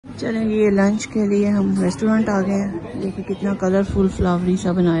चलें, ये लंच के लिए हम रेस्टोरेंट आ गए हैं। देखिए कितना कलरफुल फ्लावरी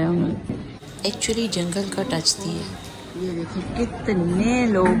सा बनाया उन्होंने। एक्चुअली जंगल का टच थी। ये देखिए कितने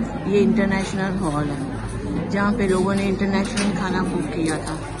लोग। ये इंटरनेशनल हॉल है जहाँ पे लोगों ने इंटरनेशनल खाना बुक किया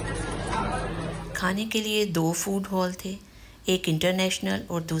था। खाने के लिए 2 फूड हॉल थे, एक इंटरनेशनल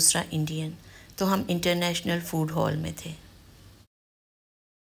और दूसरा इंडियन। तो हम इंटरनेशनल फूड हॉल में थे।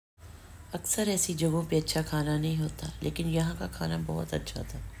 अक्सर ऐसी जगहों पे अच्छा खाना नहीं होता, लेकिन यहाँ का खाना बहुत अच्छा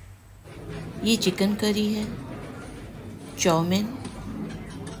था। ये चिकन करी है, चाउमीन,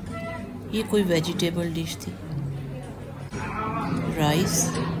 ये कोई वेजिटेबल डिश थी, राइस,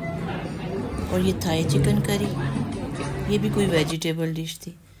 और ये थाई चिकन करी, ये भी कोई वेजिटेबल डिश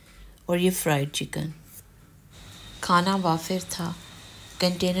थी, और ये फ्राइड चिकन। खाना वाफिर था,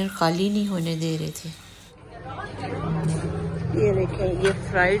 कंटेनर खाली नहीं होने दे रहे थे। ये देखें, ये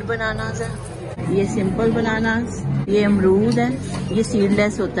फ्राइड बनानास है, ये सिंपल बनानास, ये अमरूद है, ये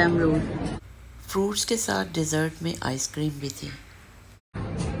सीडलेस होता है अमरूद। फ्रूट्स के साथ डिज़र्ट में आइसक्रीम भी थी।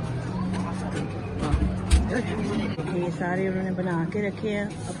 ये सारे उन्होंने बना के रखे हैं,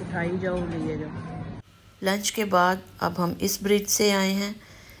 अब उठाई जाओ, लिए जाओ। लंच के बाद अब हम इस ब्रिज से आए हैं।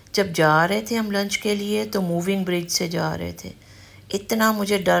 जब जा रहे थे हम लंच के लिए तो मूविंग ब्रिज से जा रहे थे। इतना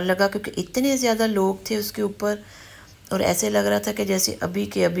मुझे डर लगा क्योंकि इतने ज़्यादा लोग थे उसके ऊपर, और ऐसे लग रहा था कि जैसे अभी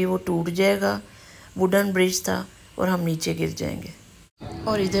के अभी वो टूट जाएगा। वुडन ब्रिज था और हम नीचे गिर जाएंगे।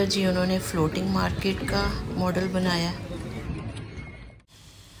 और इधर जी उन्होंने फ्लोटिंग मार्केट का मॉडल बनाया।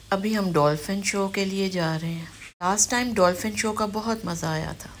 अभी हम डॉल्फिन शो के लिए जा रहे हैं। लास्ट टाइम डॉल्फिन शो का बहुत मज़ा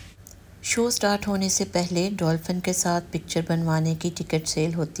आया था। शो स्टार्ट होने से पहले डॉल्फिन के साथ पिक्चर बनवाने की टिकट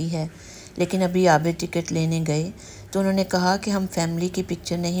सेल होती है, लेकिन अभी आबिद टिकट लेने गए तो उन्होंने कहा कि हम फैमिली की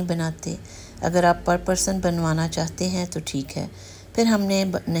पिक्चर नहीं बनाते, अगर आप पर पर्सन बनवाना चाहते हैं तो ठीक है। फिर हमने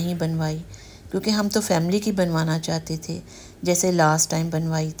नहीं बनवाई क्योंकि हम तो फैमिली की बनवाना चाहते थे, जैसे लास्ट टाइम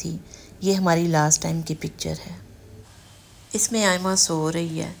बनवाई थी। ये हमारी लास्ट टाइम की पिक्चर है। इसमें आयमा सो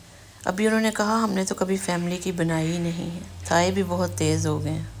रही है। अभी उन्होंने कहा हमने तो कभी फैमिली की बनाई ही नहीं है। थाए भी बहुत तेज़ हो गए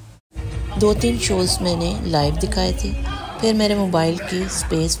हैं। 2-3 शोज़ मैंने लाइव दिखाए थे, फिर मेरे मोबाइल की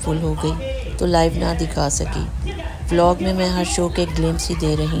स्पेस फुल हो गई तो लाइव ना दिखा सकी। व्लॉग में मैं हर शो के ग्लिम्स ही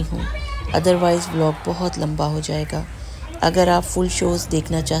दे रही हूँ, अदरवाइज़ व्लॉग बहुत लंबा हो जाएगा। अगर आप फुल शोज़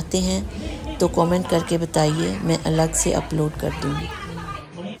देखना चाहते हैं तो कमेंट करके बताइए, मैं अलग से अपलोड कर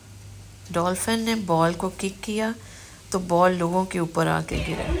दूँगी। डॉल्फिन ने बॉल को किक किया तो बॉल लोगों के ऊपर आके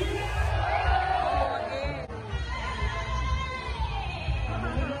गिरा।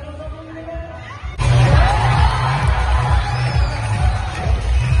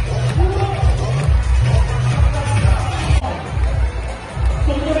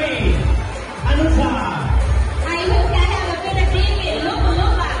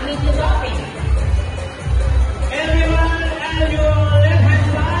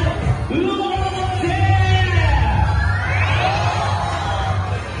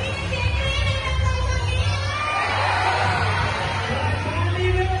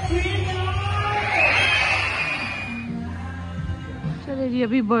 चलिए जी,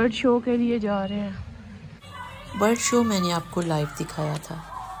 अभी बर्ड शो के लिए जा रहे हैं। बर्ड शो मैंने आपको लाइव दिखाया था।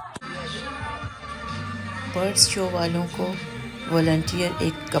 बर्ड्स शो वालों को वॉलंटियर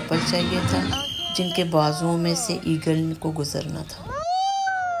एक कपल चाहिए था जिनके बाजुओं में से ईगल को गुजरना था।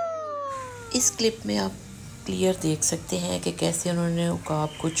 इस क्लिप में आप क्लियर देख सकते हैं कि कैसे उन्होंने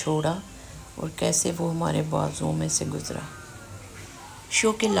उकाब को छोड़ा और कैसे वो हमारे बाजुओं में से गुजरा।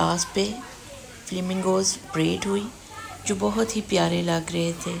 शो के लास्ट पे फ्लेमिंगोज परेड हुई जो बहुत ही प्यारे लग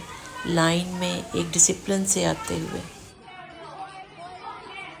रहे थे, लाइन में एक डिसिप्लिन से आते हुए।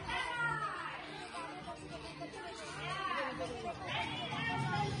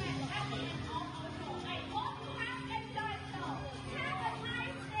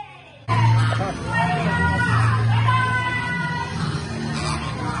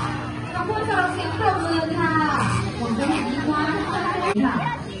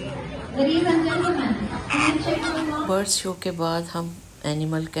 बर्ड शो के बाद हम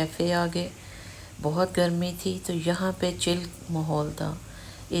एनिमल कैफ़े आ गए। बहुत गर्मी थी तो यहाँ पे चिल माहौल था,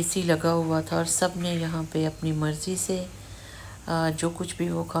 एसी लगा हुआ था और सब ने यहाँ पे अपनी मर्ज़ी से जो कुछ भी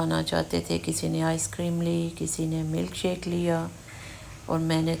वो खाना चाहते थे। किसी ने आइसक्रीम ली, किसी ने मिल्क शेक लिया और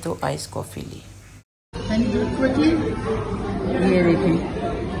मैंने तो आइस कॉफ़ी ली। ये देखें,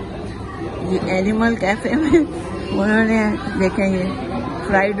 ये एनिमल कैफ़े में उन्होंने देखें ये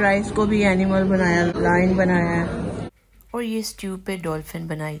फ्राइड राइस को भी एनिमल बनाया, लाइन बनाया है। और ये स्ट्यू पे डॉल्फिन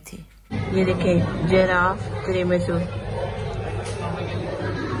बनाई थी। ये देखें, जिराफ तिरामिसू,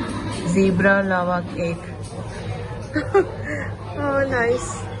 ज़ीब्रा लावा केक। Oh nice.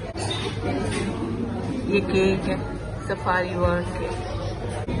 ये केक है सफारी वर्ल्ड केक।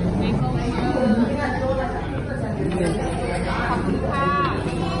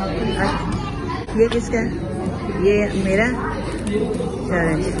 ये किसका है? ये मेरा।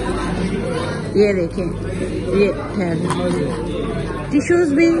 चलें, ये देखें, ये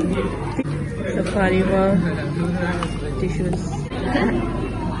टिश्यूज भी, सफारी वर्क टिश्यूज।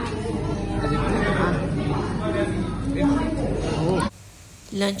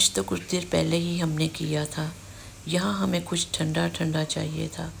 लंच तो कुछ देर पहले ही हमने किया था। यहाँ हमें कुछ ठंडा ठंडा चाहिए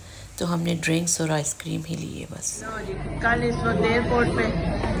था तो हमने ड्रिंक्स और आइसक्रीम ही लिए बस। कल इस वक्त एयरपोर्ट पे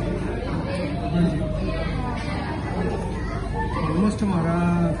हमारा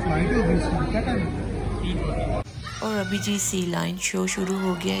फ्लाइट हो गई, क्या टाइम? और अभी जी सी लाइन शो शुरू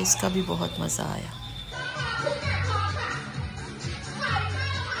हो गया, इसका भी बहुत मज़ा आया।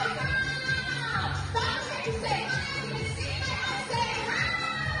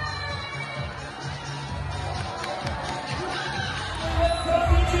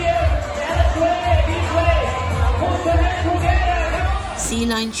 सी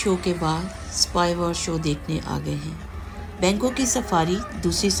लाइन शो के बाद स्पाई वॉर शो देखने आ गए हैं। बैंकॉक की सफारी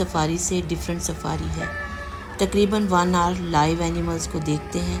दूसरी सफारी से डिफरेंट सफारी है। तकरीबन 1 आवर लाइव एनिमल्स को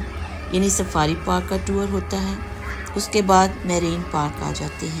देखते हैं, यानी सफारी पार्क का टूर होता है। उसके बाद मैरीन पार्क आ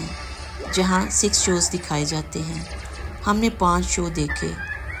जाते हैं जहां 6 शोज़ दिखाए जाते हैं। हमने 5 शो देखे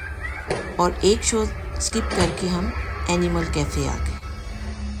और 1 शो स्किप करके हम एनिमल कैफ़े आ गए।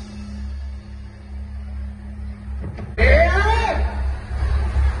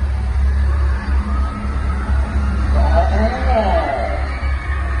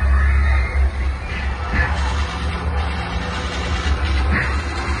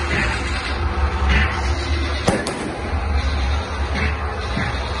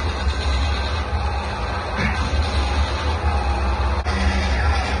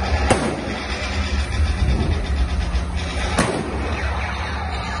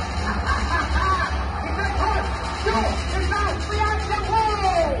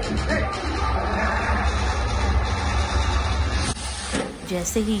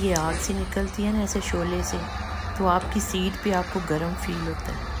 जैसे ही ये आग से निकलती है ना, ऐसे शोले से, तो आपकी सीट पे आपको गर्म फील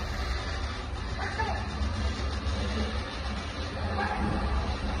होता है।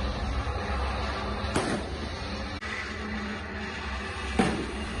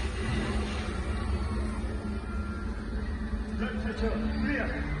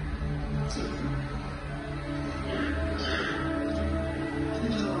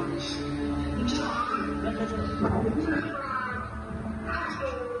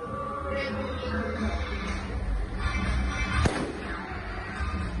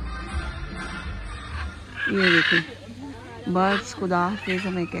 ये देखें, बर्ड्स खुदा हाफिज़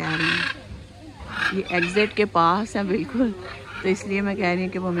मैं कह रही हूँ। ये एग्ज़िट के पास है बिल्कुल, तो इसलिए मैं कह रही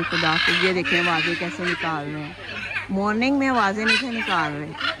हूँ कि वो हमें खुदा हाफिज़। ये देखें आवाज़ें कैसे निकाल रहे हैं, मॉर्निंग में आवाज़ें नहीं थे निकाल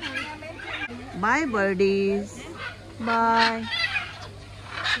रहे। Bye birdies, bye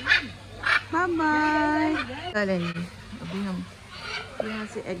bye bye. चलेंगे अभी हम यहाँ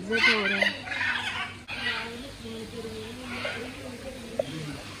से एग्ज़िट हो रहे हैं।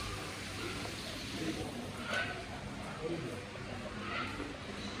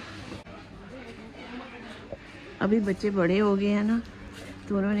 अभी बच्चे बड़े हो गए हैं ना,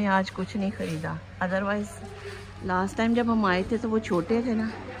 तो उन्होंने आज कुछ नहीं ख़रीदा। अदरवाइज़ लास्ट टाइम जब हम आए थे तो वो छोटे थे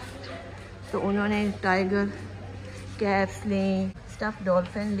ना, तो उन्होंने टाइगर कैप्स ली, स्टफ़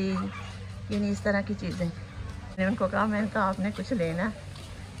डॉल्फिन ली, यानी इस तरह की चीज़ें। मैंने उनको कहा, मैंने कहा आपने कुछ लेना?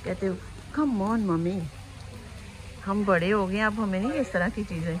 कहते कम ऑन मम्मी, हम बड़े हो गए, अब हमें नहीं इस तरह की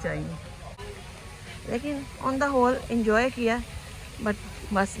चीज़ें चाहिए। लेकिन ऑन द होल इंजॉय किया, बट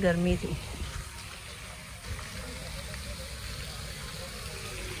बस गर्मी थी।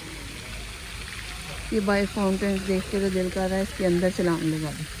 ये बाय फाउंटेन्स देख के तो दिल कर रहा है इसके अंदर चलाने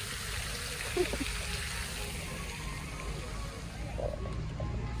लगा दी।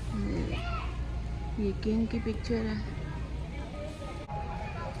 ये किंग की पिक्चर है।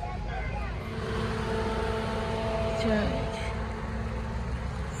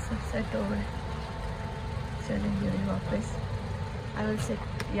 सनसेट हो गए, चलेंगे वापस। आई विल से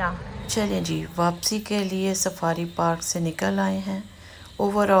या चलें जी, वापसी के लिए सफारी पार्क से निकल आए हैं।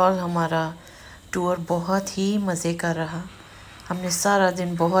 ओवरऑल हमारा टूर बहुत ही मज़े का रहा। हमने सारा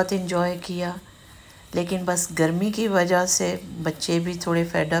दिन बहुत इन्जॉय किया, लेकिन बस गर्मी की वजह से बच्चे भी थोड़े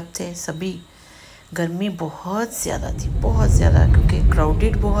फेडअप थे। सभी गर्मी बहुत ज़्यादा थी, बहुत ज़्यादा, क्योंकि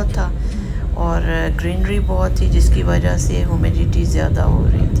क्राउडेड बहुत था और ग्रीनरी बहुत थी, जिसकी वजह से ह्यूमिडिटी ज़्यादा हो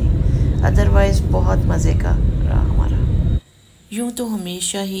रही थी। अदरवाइज़ बहुत मज़े का रहा हमारा। यूँ तो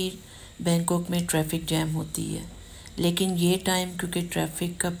हमेशा ही बैंकॉक में ट्रैफिक जैम होती है, लेकिन ये टाइम क्योंकि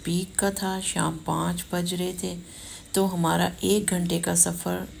ट्रैफिक का पीक का था, शाम 5 बज रहे थे, तो हमारा 1 घंटे का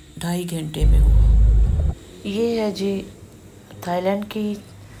सफ़र 2.5 घंटे में हुआ। ये है जी थाईलैंड की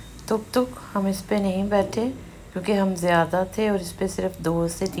तुक हम इस पे नहीं बैठे क्योंकि हम ज़्यादा थे और इस पे सिर्फ 2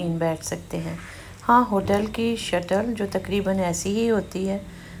 से 3 बैठ सकते हैं। हाँ, होटल की शटल जो तकरीबन ऐसी ही होती है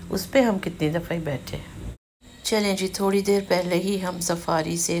उस पे हम कितनी दफ़ा ही बैठे। चलें जी, थोड़ी देर पहले ही हम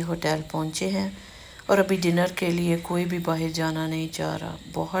सफारी से होटल पहुँचे हैं और अभी डिनर के लिए कोई भी बाहर जाना नहीं चाह रहा,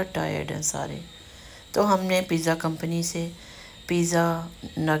 बहुत टायर्ड हैं सारे। तो हमने पिज़्ज़ा कंपनी से पिज़्ज़ा,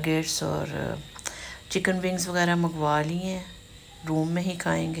 नगेट्स और चिकन विंग्स वगैरह मंगवा लिए हैं, रूम में ही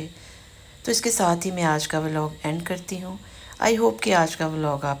खाएंगे। तो इसके साथ ही मैं आज का व्लॉग एंड करती हूँ। आई होप कि आज का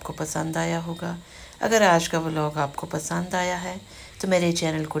व्लॉग आपको पसंद आया होगा। अगर आज का व्लॉग आपको पसंद आया है तो मेरे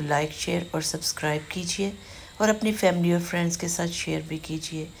चैनल को लाइक, शेयर और सब्सक्राइब कीजिए और अपनी फैमिली और फ्रेंड्स के साथ शेयर भी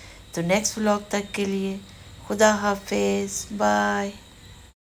कीजिए। तो नेक्स्ट व्लॉग तक के लिए खुदा हाफिज़, बाय।